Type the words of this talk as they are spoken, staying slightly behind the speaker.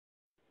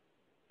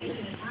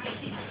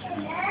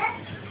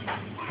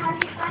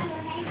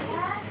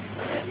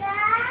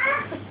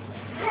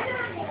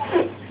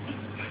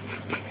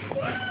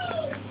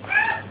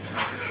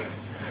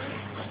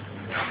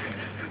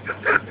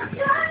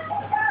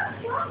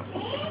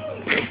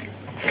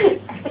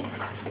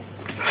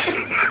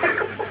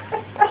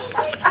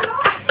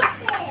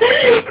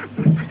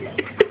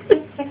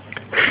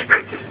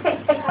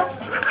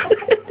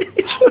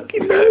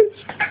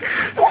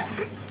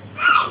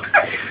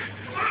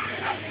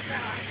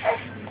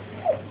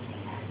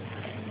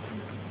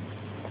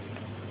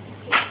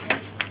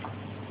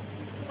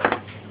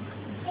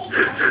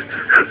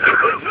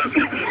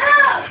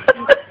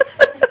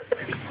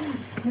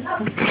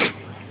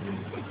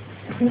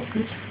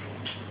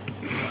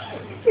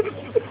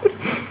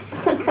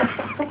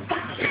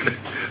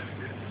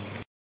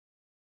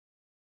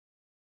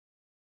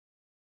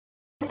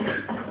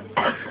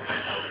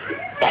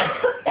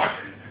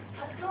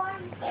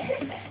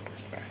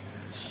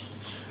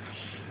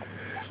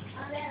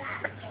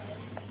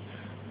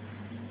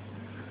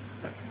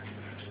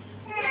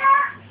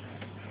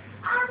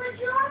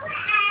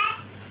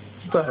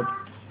Bad.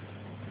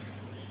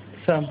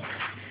 Sam,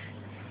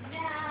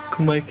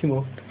 kom maar even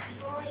op.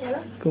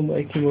 Kom maar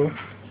even op.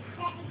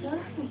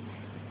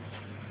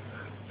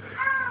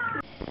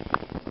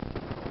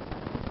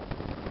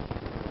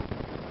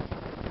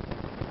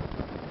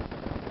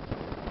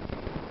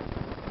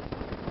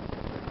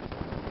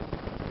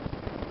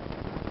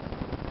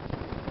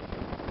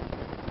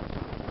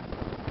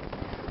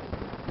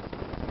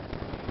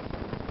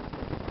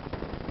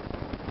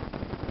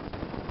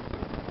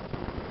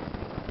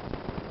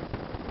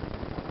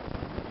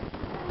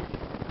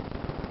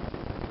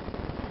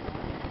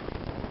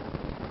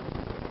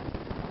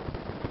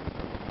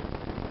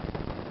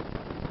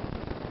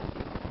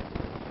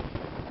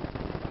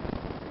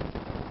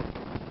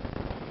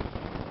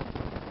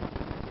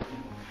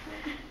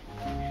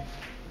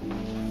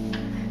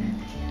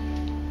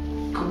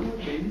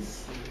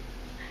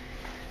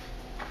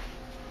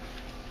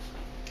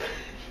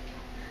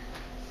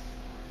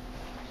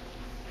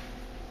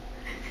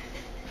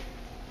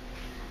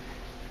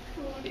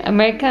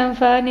 American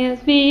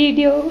funniest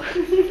video.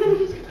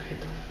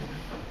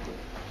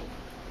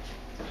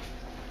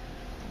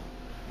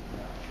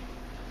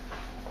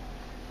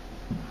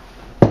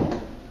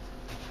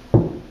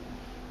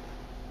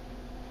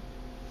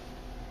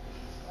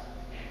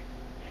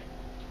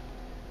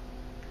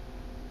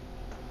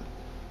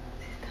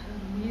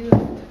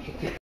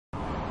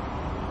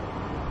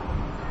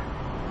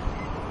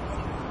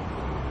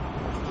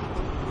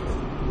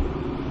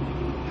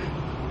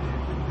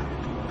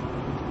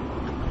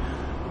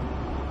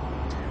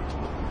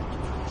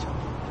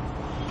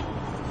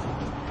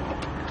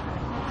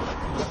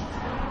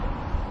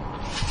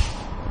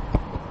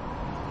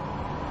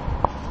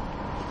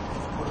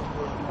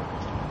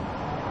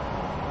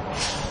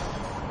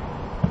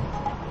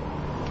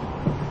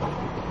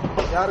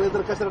 यार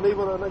इधर कचरा नहीं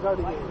बनाना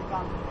गाड़ी में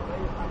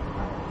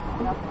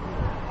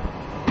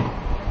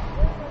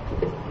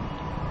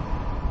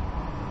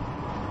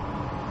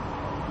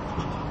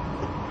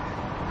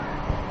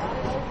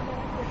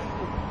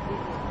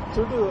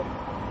छोटू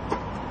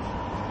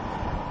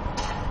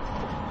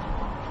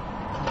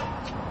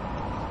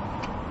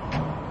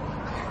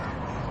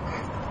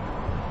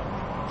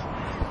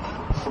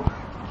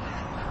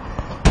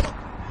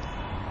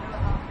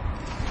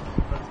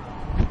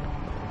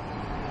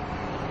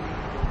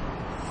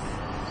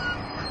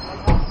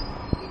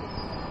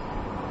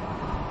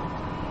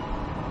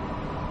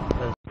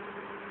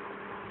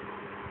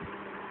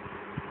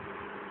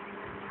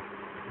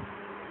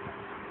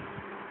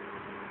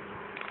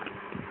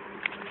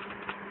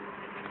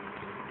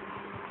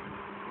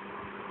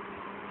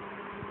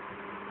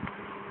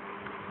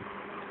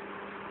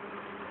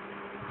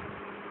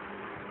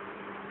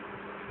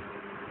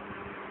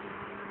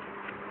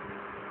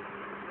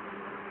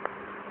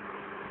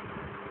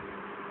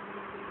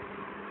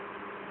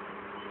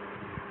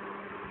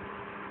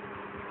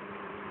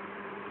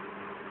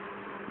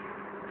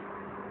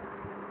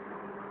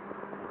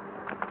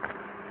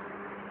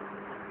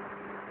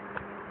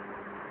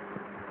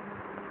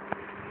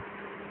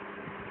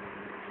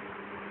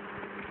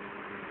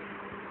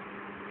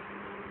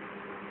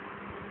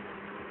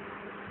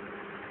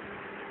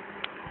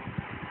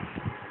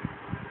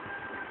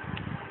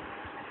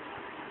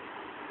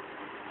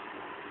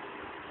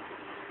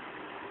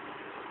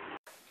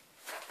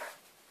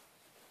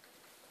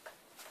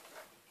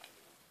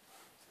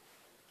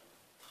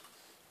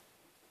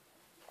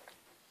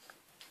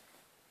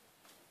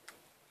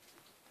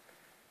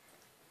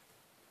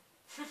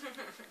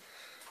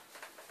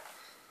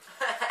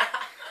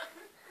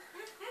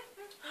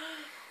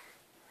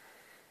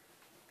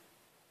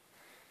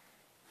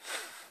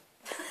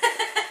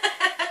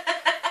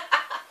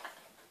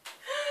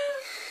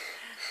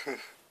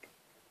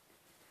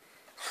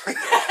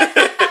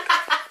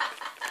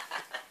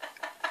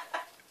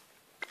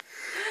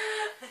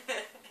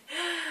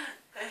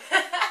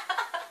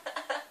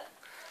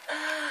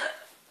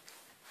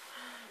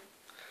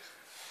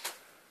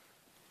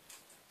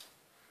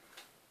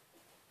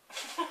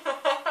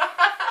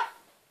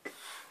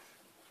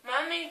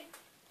Mami,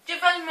 ce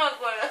faci mă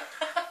acolo?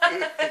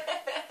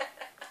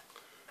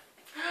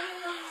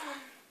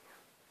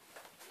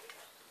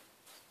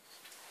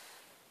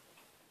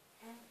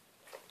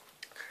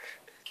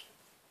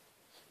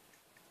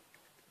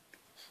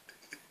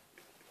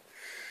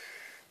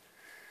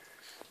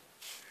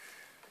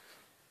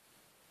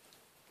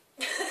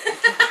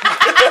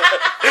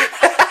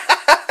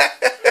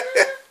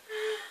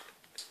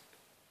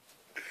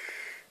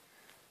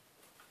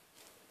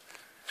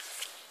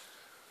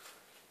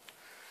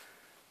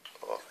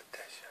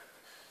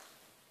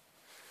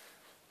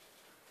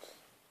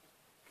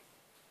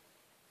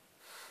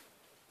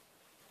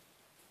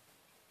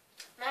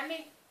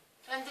 Mami,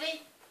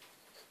 Andrei.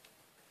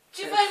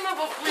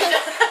 păpușă.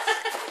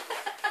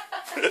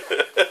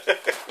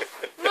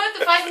 Mă, tu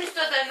faci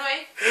mișto de noi?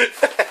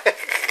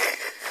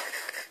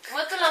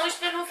 Mă, tu la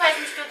 11 nu faci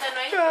mișto de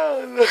noi?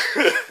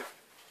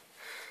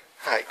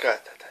 Hai,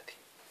 gata, tati.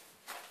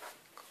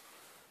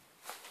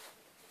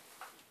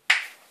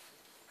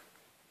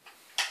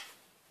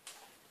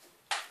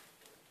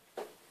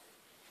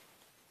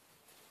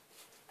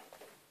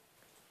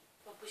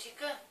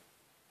 Păpușică?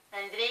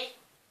 Andrei?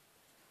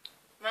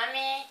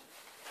 Mami?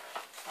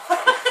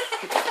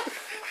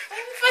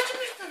 Nu faci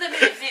mișto de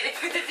noi, zile,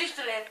 uite-te și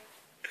tu la el.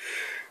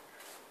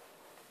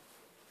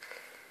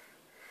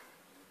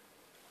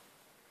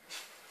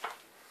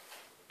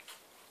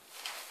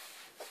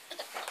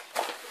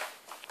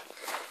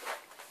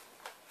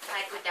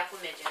 Hai că uite, acum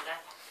mergem, da?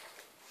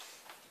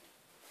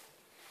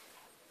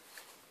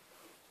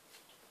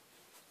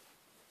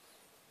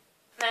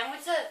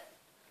 Maimuță?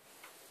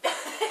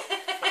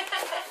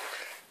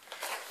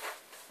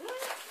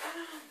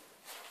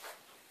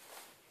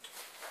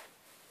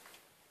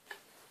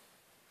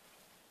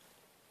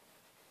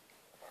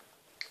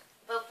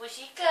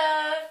 Păpușică!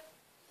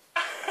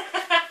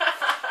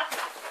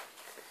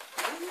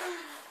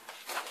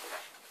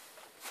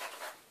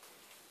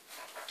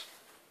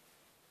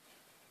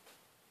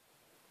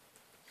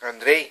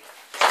 Andrei?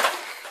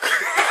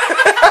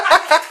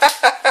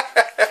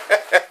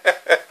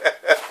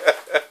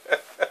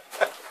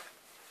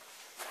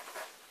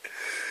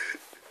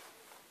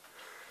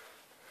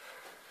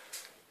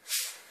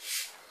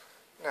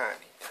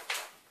 Nani.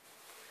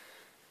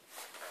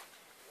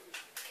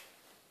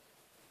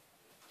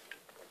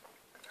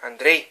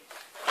 Andrei?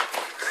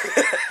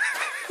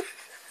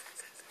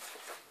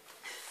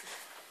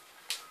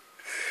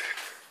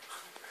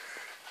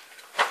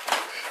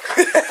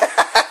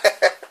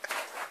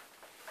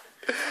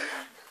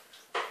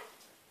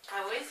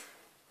 Auzi?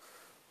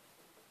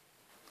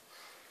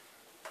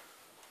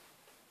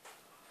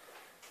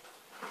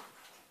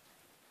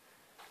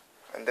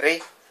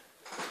 Andrei?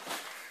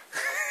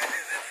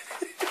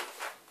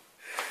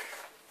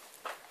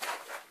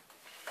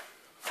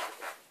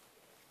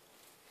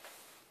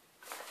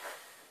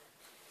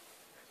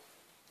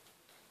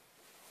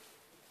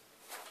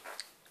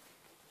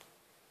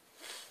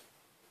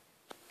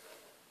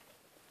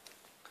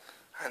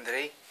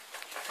 Andrei?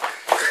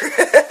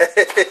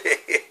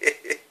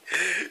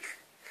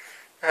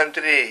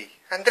 Andrei?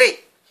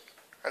 Andrei?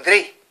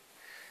 Andrei?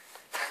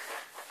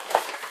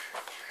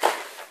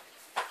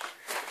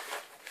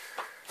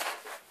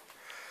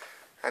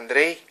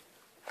 Andrei?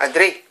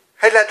 Andrei?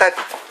 Hai la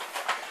tati!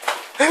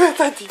 Hai la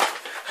tati!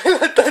 Hai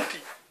la tati!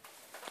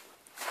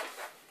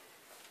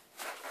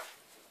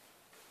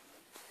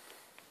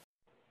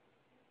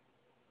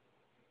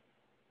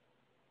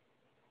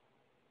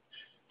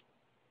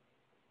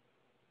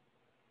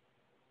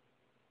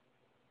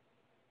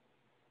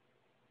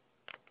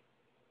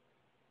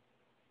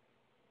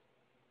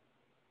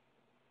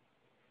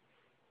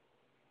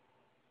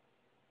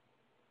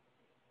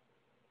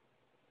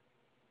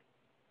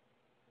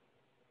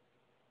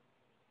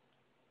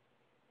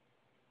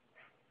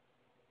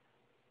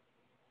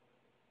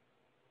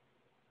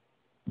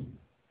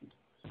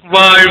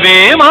 வாழ்வே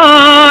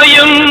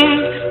மாயம்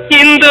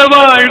இந்த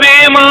வாழ்வே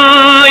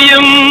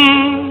மாயம்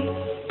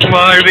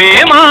வாழ்வே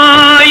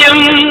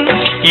மாயம்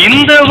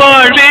இந்த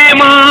வாழ்வே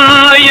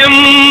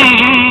மாயம்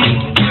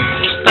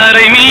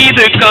தரை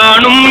மீது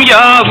காணும்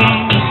யாவும்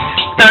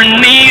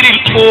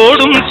தண்ணீரில்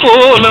போடும்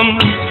கோலம்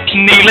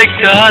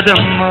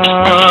நிலைக்காதம்மா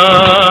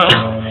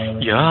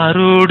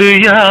யாரோடு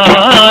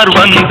யார்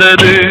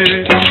வந்தது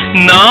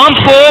நாம்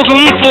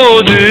போகும்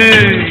போது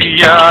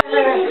யார்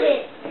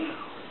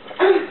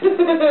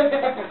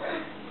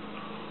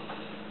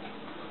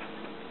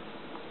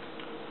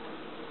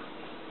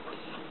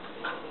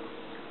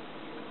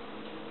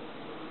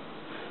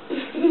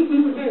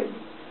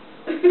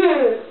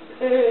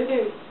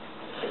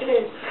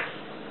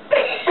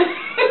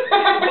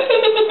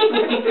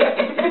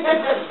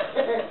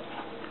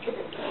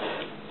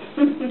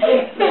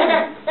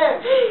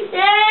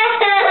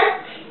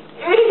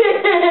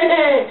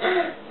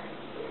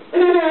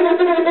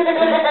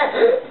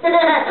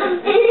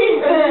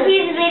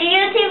He's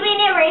videotaping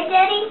it, right,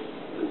 Daddy?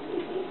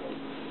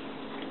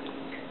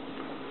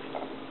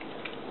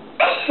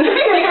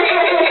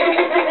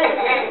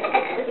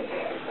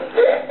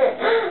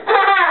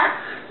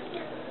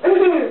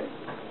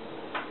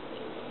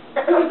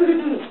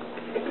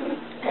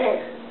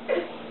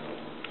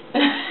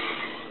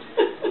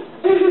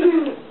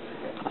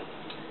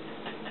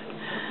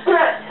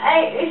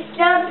 I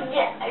stopped.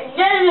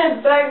 There's a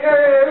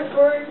burger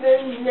for the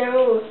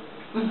nose.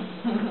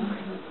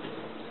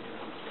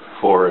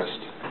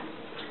 Forest.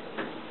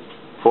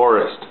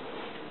 Forest.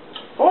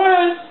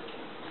 Forest.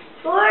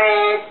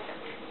 Forest.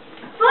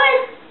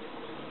 Forest.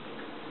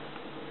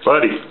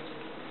 Buddy.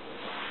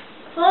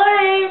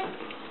 Forest.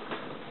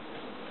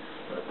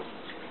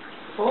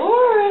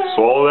 Forest.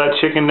 Swallow that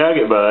chicken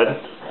nugget, bud.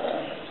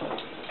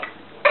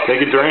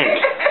 Take a drink.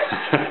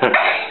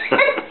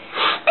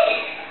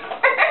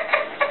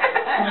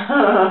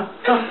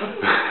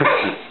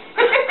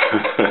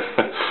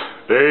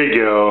 There you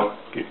go.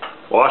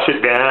 Wash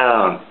it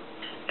down.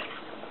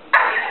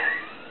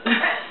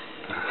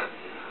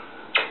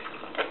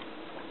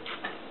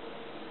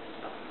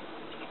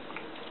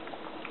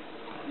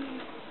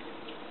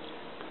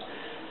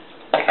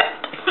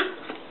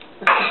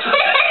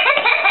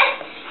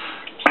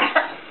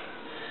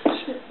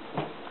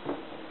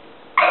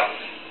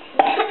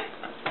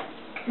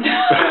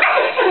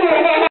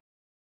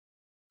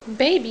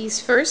 Baby's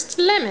first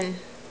lemon.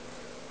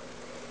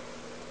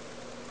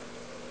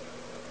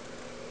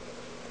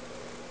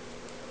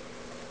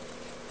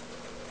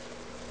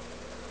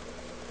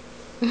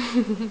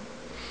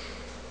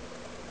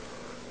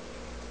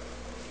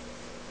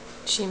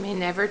 She may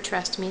never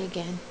trust me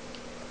again.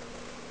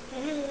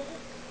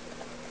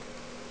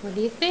 What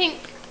do you think?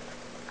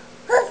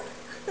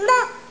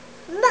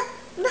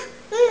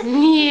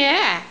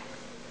 Yeah.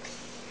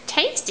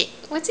 Taste it.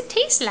 What's it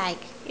taste like?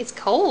 It's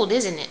cold,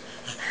 isn't it?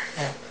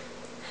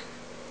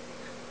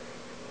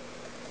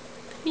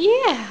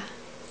 Yeah.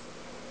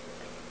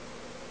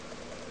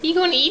 You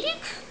gonna eat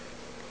it?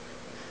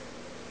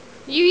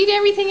 You eat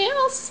everything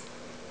else.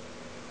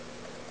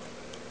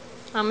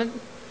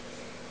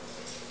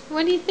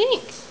 What do you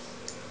think?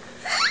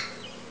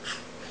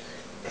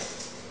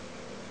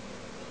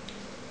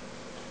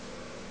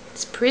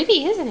 It's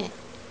pretty, isn't it?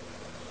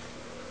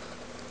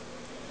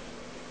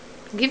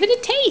 Give it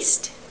a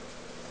taste.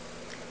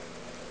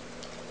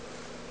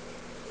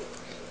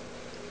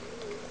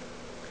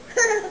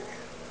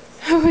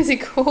 Oh, is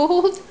it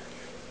cold?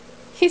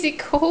 Is it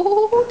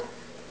cold?